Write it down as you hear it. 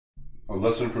A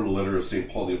lesson from the letter of St.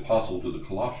 Paul the Apostle to the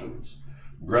Colossians.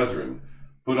 Brethren,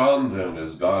 put on then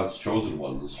as God's chosen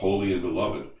ones, holy and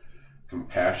beloved,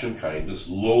 compassion, kindness,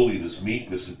 lowliness,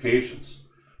 meekness, and patience,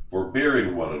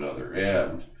 forbearing one another,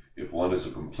 and, if one has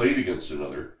a complaint against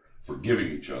another, forgiving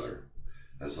each other.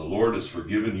 As the Lord has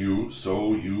forgiven you,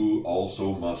 so you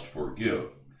also must forgive.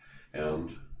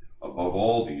 And, above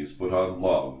all these, put on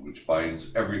love, which binds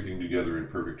everything together in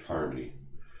perfect harmony.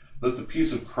 Let the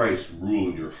peace of Christ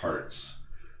rule in your hearts,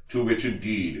 to which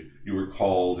indeed you were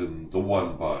called in the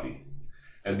one body.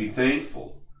 And be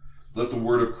thankful. Let the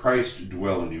word of Christ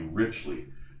dwell in you richly.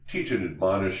 Teach and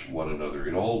admonish one another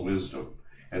in all wisdom,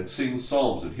 and sing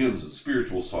psalms and hymns and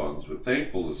spiritual songs with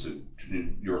thankfulness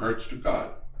in your hearts to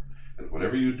God. And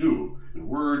whatever you do, in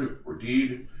word or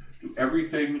deed, do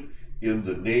everything in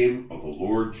the name of the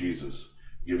Lord Jesus,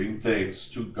 giving thanks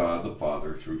to God the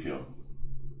Father through him.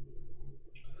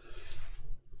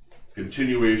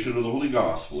 Continuation of the Holy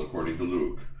Gospel according to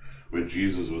Luke. When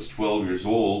Jesus was 12 years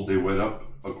old, they went up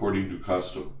according to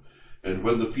custom. And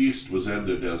when the feast was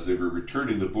ended, as they were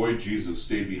returning, the boy Jesus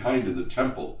stayed behind in the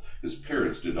temple. His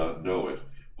parents did not know it,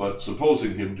 but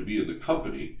supposing him to be in the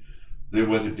company, they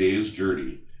went a day's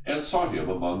journey, and sought him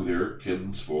among their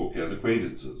kinsfolk and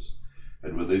acquaintances.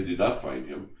 And when they did not find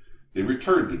him, they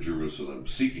returned to Jerusalem,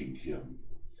 seeking him.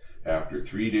 After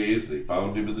 3 days they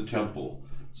found him in the temple,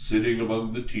 sitting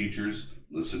among the teachers,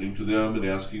 listening to them and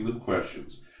asking them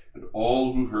questions. And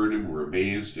all who heard him were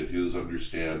amazed at his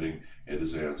understanding and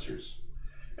his answers.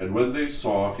 And when they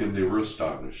saw him, they were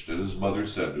astonished. And his mother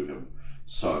said to him,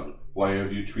 Son, why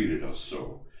have you treated us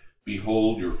so?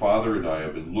 Behold, your father and I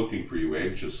have been looking for you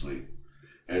anxiously.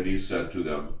 And he said to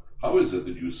them, How is it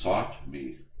that you sought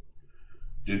me?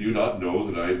 Did you not know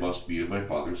that I must be in my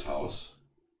Father's house?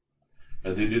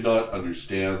 And they did not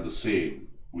understand the saying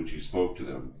which he spoke to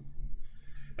them.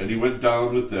 And he went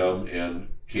down with them and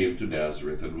came to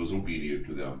Nazareth and was obedient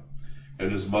to them.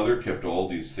 And his mother kept all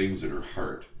these things in her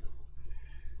heart.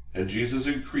 And Jesus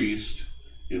increased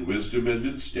in wisdom and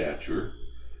in stature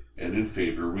and in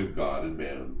favor with God and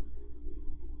man.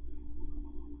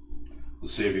 The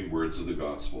saving words of the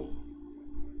Gospel.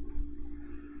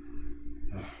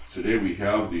 Today we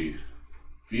have the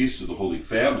Feast of the Holy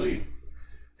Family,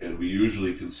 and we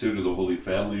usually consider the Holy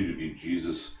Family to be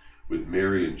Jesus with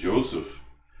Mary and Joseph,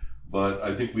 but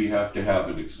I think we have to have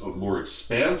a more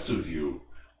expansive view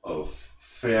of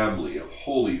family, of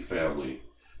Holy Family,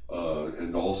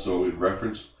 and also in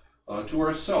reference to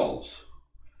ourselves.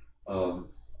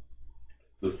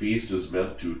 The feast is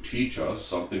meant to teach us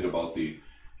something about the,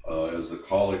 as the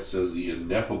collect says, the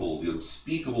ineffable, the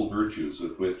unspeakable virtues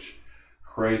with which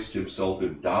Christ himself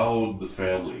endowed the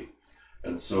family.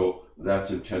 And so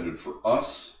that's intended for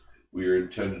us. We are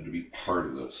intended to be part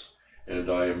of this.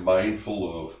 And I am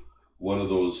mindful of one of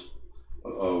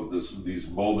these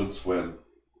moments when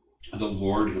the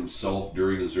Lord himself,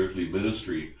 during his earthly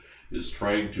ministry, is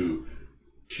trying to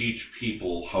teach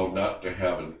people how not to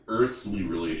have an earthly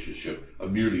relationship, a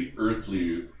merely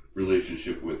earthly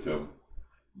relationship with him,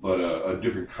 but a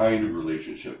different kind of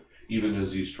relationship, even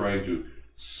as he's trying to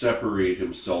separate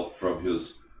himself from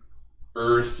his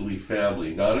earthly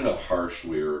family, not in a harsh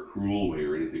way or a cruel way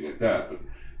or anything like that, but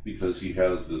because he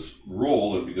has this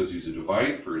role and because he's a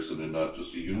divine person and not just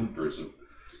a human person,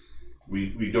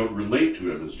 we don't relate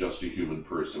to him as just a human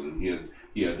person, and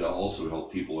he had to also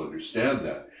help people understand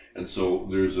that. And so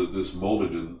there's this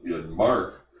moment in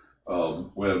Mark,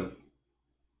 when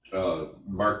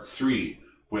Mark 3,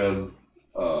 when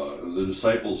the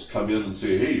disciples come in and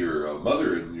say, hey, your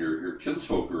mother and your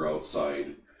kinsfolk are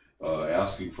outside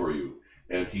asking for you.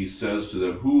 And he says to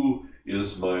them, who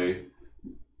is my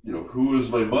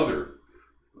mother?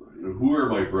 Who are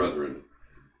my brethren?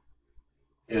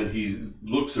 And he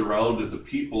looks around at the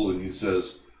people and he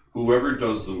says, whoever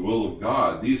does the will of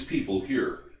God, these people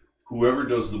here, whoever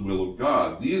does the will of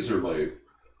God, these are my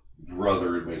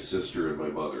brother and my sister and my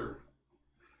mother.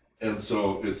 And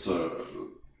so it's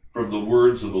from the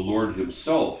words of the Lord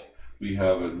himself, we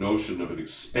have a notion of an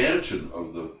expansion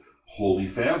of the Holy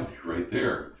Family right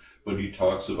there. When he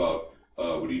talks about,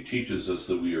 when he teaches us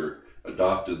that we are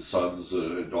adopted sons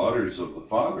and daughters of the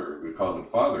Father, the common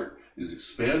Father, is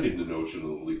expanding the notion of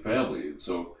the Holy Family. And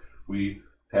so we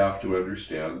have to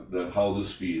understand that how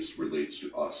this feast relates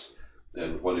to us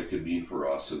and what it can mean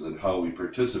for us, and then how we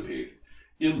participate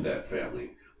in that family.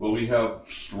 Well, we have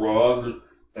strong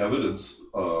evidence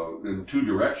in two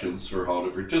directions for how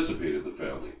to participate in the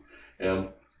family. And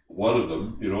one of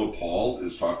them, Paul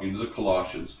is talking to the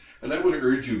Colossians, and I would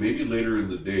urge you maybe later in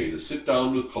the day to sit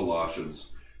down with Colossians,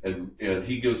 and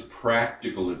he gives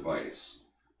practical advice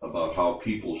about how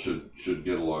people should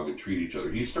get along and treat each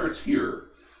other. He starts here,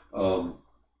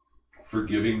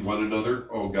 forgiving one another.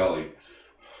 Oh golly,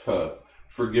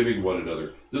 forgiving one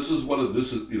another. This is when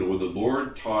the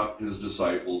Lord taught his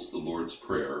disciples the Lord's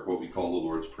Prayer, what we call the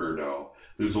Lord's Prayer now.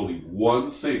 There's only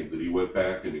one thing that he went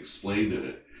back and explained in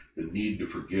it: the need to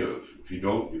forgive. If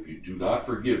you do not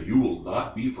forgive, you will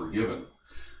not be forgiven.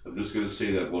 I'm just going to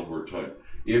say that one more time.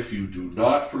 If you do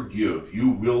not forgive, you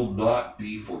will not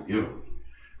be forgiven.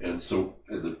 And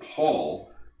then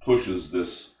Paul pushes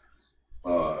this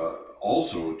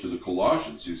also to the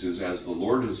Colossians. He says, as the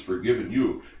Lord has forgiven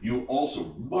you, you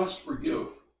also must forgive.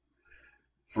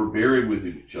 Forbearing with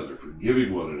each other,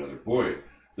 forgiving one another. Boy,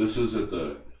 this is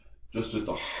just at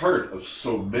the heart of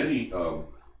so many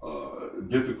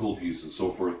difficulties and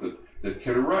so forth that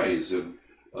can arise in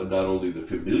not only the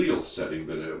familial setting,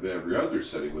 but every other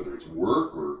setting, whether it's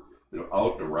work or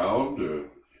out and around,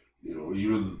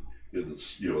 even in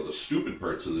the stupid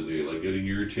parts of the day, like getting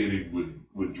irritated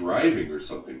with driving or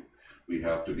something. We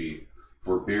have to be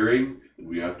forbearing and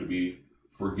we have to be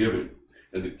forgiving.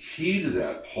 And the key to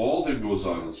that, Paul then goes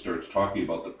on and starts talking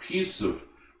about the peace of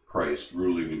Christ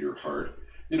ruling in your heart.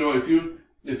 If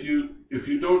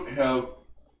you don't have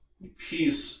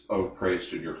peace of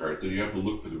Christ in your heart, then you have to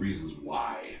look for the reasons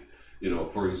why.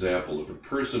 For example, if a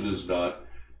person is not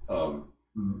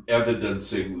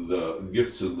evidencing the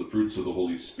gifts and the fruits of the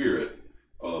Holy Spirit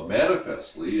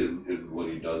manifestly in what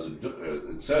he does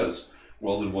and says,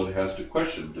 well, then one has to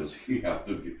question: does he have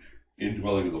the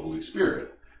indwelling of the Holy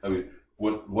Spirit? I mean,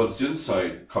 what's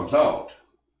inside comes out,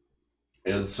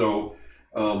 and so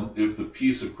if the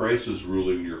peace of Christ is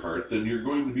ruling in your heart, then you're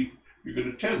going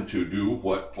to tend to do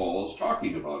what Paul is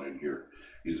talking about in here.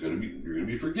 You're going to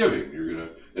be forgiving. You're going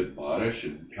to admonish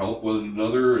and help one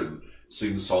another and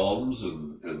sing psalms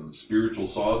and spiritual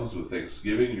songs with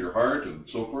thanksgiving in your heart and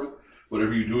so forth.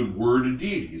 Whatever you do in word and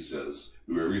deed, he says,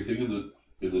 do everything in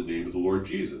the name of the Lord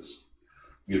Jesus,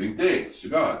 giving thanks to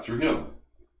God through him.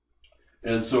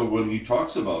 And so when he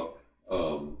talks about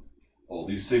all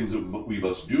these things that we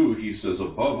must do, he says,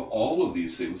 above all of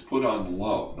these things, put on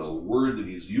love. The word that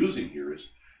he's using here is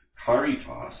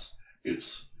caritas.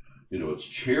 It's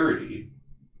charity,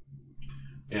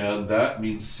 and that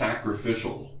means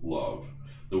sacrificial love.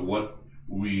 That what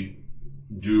we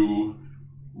do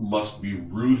must be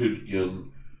rooted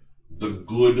in the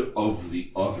good of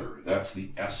the other. That's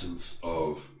the essence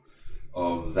of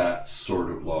that sort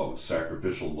of love.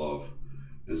 Sacrificial love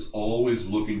is always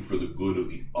looking for the good of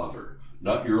the other,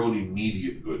 not your own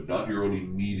immediate good, not your own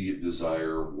immediate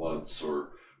desire, wants, or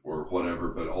whatever,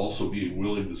 but also being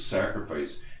willing to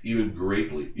sacrifice, even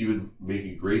greatly, even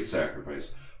making great sacrifice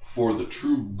for the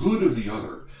true good of the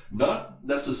other, not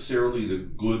necessarily the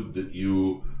good that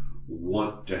you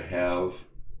want to have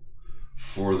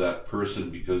for that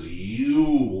person because you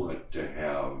want to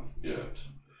have it.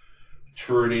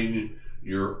 Turning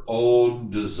your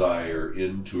own desire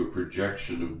into a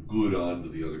projection of good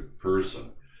onto the other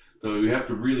person. So you have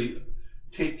to really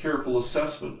take careful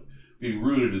assessment, being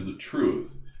rooted in the truth,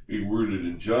 being rooted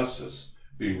in justice,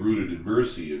 being rooted in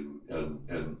mercy,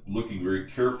 and looking very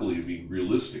carefully and being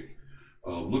realistic,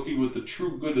 looking what the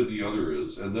true good of the other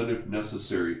is, and then if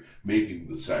necessary, making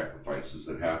the sacrifices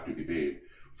that have to be made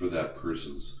for that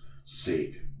person's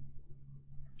sake.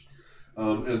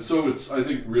 And so it's, I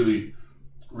think, really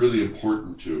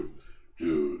important to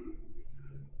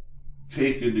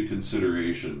take into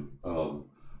consideration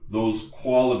those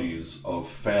qualities of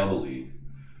family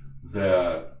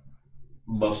that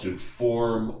must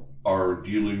inform our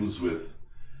dealings with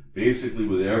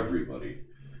everybody.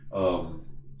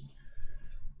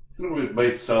 It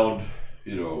might sound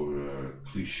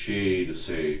cliche to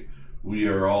say we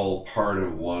are all part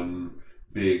of one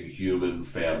big human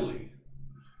family,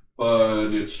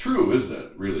 but it's true, isn't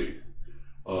it, really?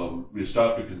 We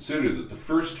stop to consider that the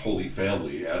first Holy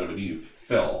Family, Adam and Eve,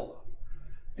 fell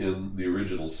in the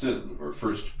original sin. Our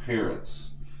first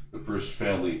parents, the first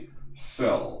family,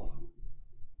 fell.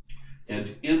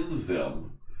 And in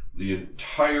them, the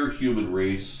entire human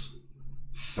race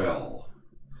fell.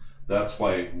 That's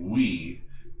why we,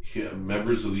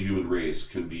 members of the human race,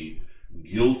 can be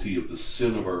guilty of the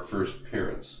sin of our first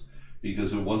parents.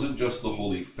 Because it wasn't just the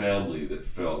Holy Family that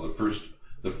fell, the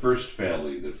first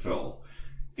family that fell.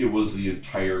 It was the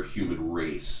entire human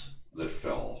race that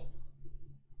fell.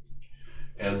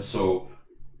 And so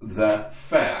that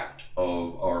fact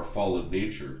of our fallen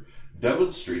nature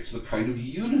demonstrates the kind of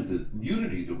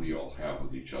unity that we all have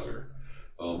with each other.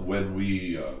 When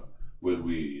we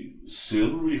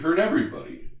sin, we hurt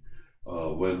everybody.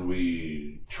 When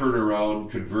we turn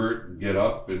around, convert, get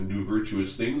up, and do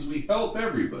virtuous things, we help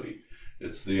everybody.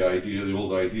 It's the idea, the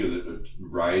old idea that a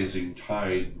rising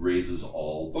tide raises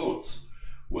all boats,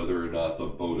 whether or not the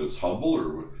boat is humble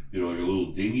or like a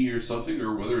little dinghy or something,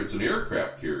 or whether it's an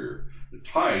aircraft carrier. When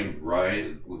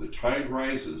the tide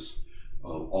rises,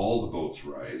 all the boats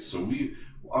rise. So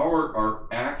our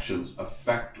actions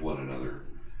affect one another,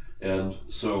 and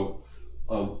so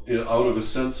out of a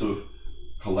sense of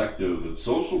collective and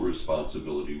social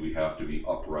responsibility, we have to be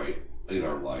upright in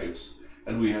our lives,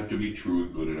 and we have to be true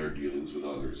and good in our dealings with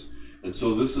others. And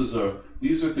so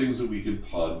these are things that we can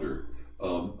ponder.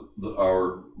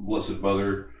 Our Blessed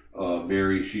Mother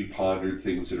Mary, she pondered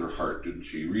things in her heart, didn't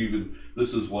she? This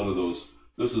is one of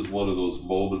those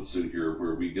moments in here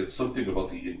where we get something about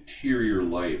the interior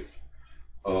life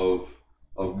of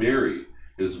Mary.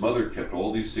 His mother kept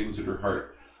all these things in her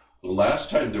heart. The last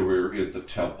time they were at the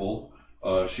temple,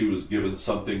 she was given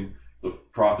something, the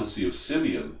prophecy of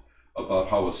Simeon, about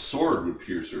how a sword would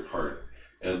pierce her heart.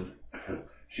 And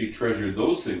she treasured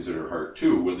those things in her heart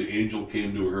too. When the angel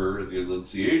came to her at the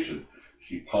Annunciation,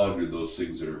 she pondered those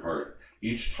things in her heart.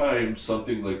 Each time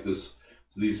something like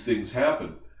these things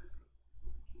happen,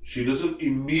 she doesn't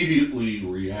immediately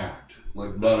react,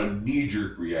 like not a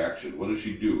knee-jerk reaction. What does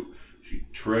she do? She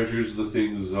treasures the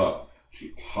things up.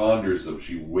 She ponders them.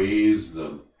 She weighs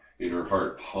them in her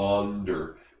heart.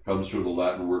 Ponder comes from the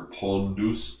Latin word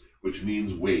pondus, which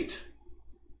means weight.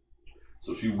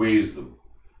 So she weighs them.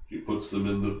 She puts them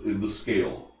in the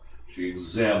scale. She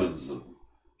examines them.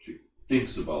 She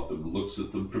thinks about them, looks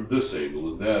at them from this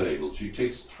angle and that angle. She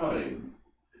takes time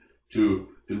to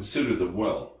consider them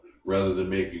well, rather than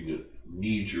making a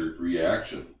knee-jerk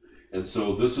reaction. And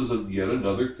so this is yet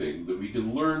another thing that we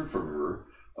can learn from her,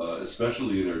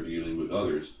 especially in our dealing with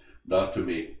others, not to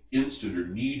make instant or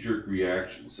knee-jerk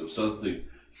reactions. If something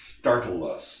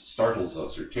startles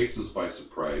us or takes us by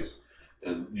surprise,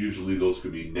 and usually those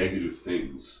could be negative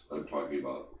things I'm talking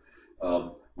about,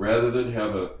 rather than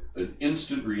have an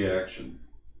instant reaction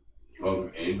out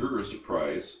of anger or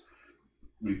surprise,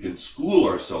 we can school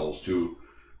ourselves to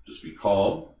just be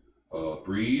calm,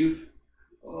 breathe,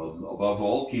 above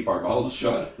all, keep our mouths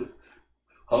shut.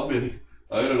 I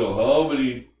don't know how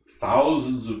many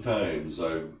thousands of times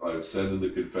I've said in the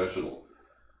confessional,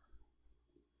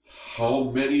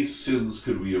 how many sins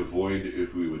could we avoid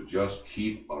if we would just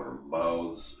keep our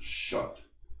mouths shut?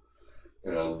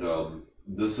 And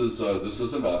this is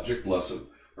an object lesson.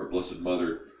 Our Blessed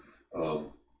Mother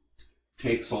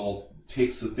takes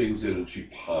the things in and she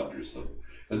ponders them.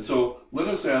 And so let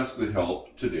us ask the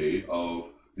help today of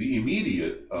the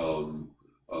immediate,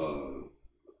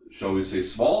 shall we say,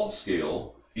 small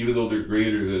scale, even though they're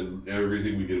greater than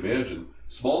everything we can imagine,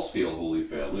 small scale Holy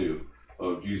Family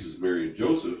of Jesus, Mary, and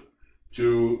Joseph,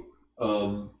 to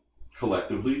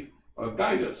collectively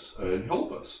guide us and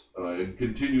help us and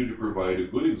continue to provide a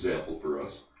good example for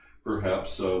us,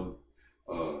 perhaps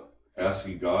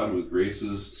asking God with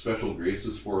graces, special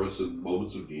graces for us in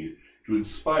moments of need, to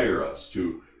inspire us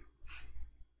to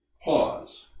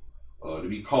pause, to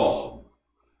be calm,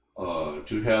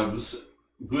 to have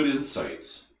good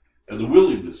insights, and the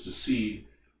willingness to see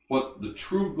what the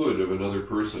true good of another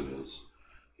person is,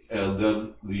 and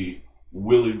then the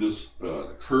willingness,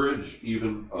 courage,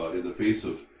 even in the face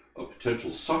of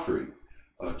potential suffering,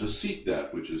 to seek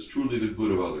that which is truly the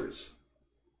good of others.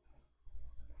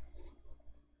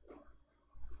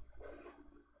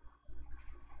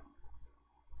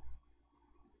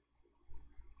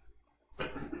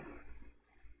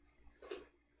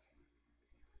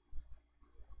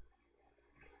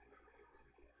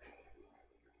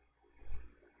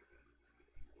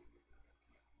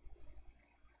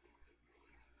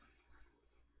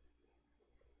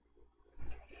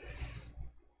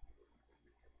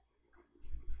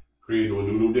 Credo in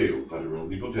unum Deum, Pater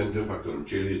omnipotentem, Pactorum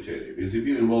Caeli et Terrae,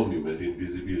 visibilium omnium et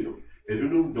invisibilium, et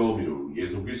unum Dominum,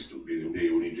 Iesum Christum, filium Dei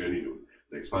unigenitum,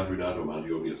 lex Patrinatum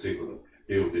ante omnia saeculum,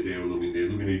 Deum de Deum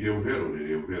lumine Deum vero de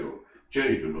Deum vero,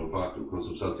 genitum non factum,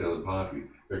 consubstantialem Patri,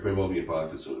 per quem omnia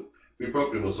factus sunt, qui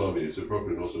proprio nos homines, et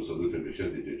proprio nostrum salutem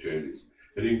descendit de celis,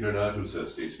 et incarnatus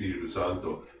est Spiritus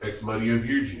Sancto, ex Maria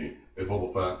Virgine, et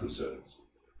homo factus est,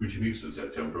 crucifixus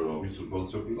et tempora nobis sub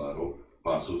Poncio Pilato,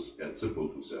 passus et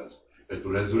sepultus est, et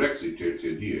resurrexit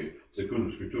tertiae die,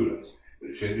 secundum Scripturas, et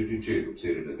descendit in caelum,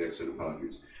 sedet ad dexteram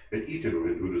Patris, et iterum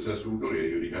venturus est cum gloria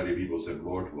judicare vivos et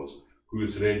mortuos,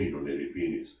 cuius regni non erit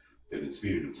finis, et in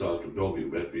Spiritum Sanctum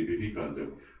Dominum et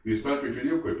vivificandem, quis Patri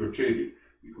Filioque procedit,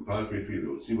 qui cum Patri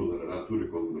Filio simula natura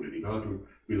conglorificatur,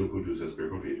 qui locutus est per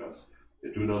prophetas,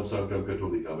 et unam sanctam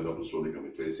catholicam et apostolicam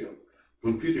ecclesiam,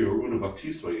 confiteor unum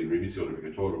baptisma in remissione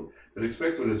peccatorum, et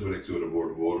expecto resurrectione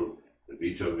mortuorum, et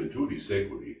vitam venturi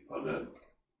seculi. Amen.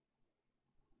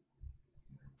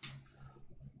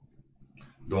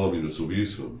 Dominus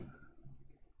Obiscum.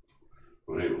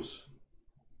 Oremus.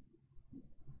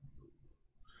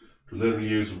 Tulerni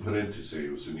Iesum parentes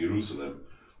eius in Jerusalem,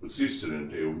 ut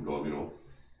sisterent eum Domino.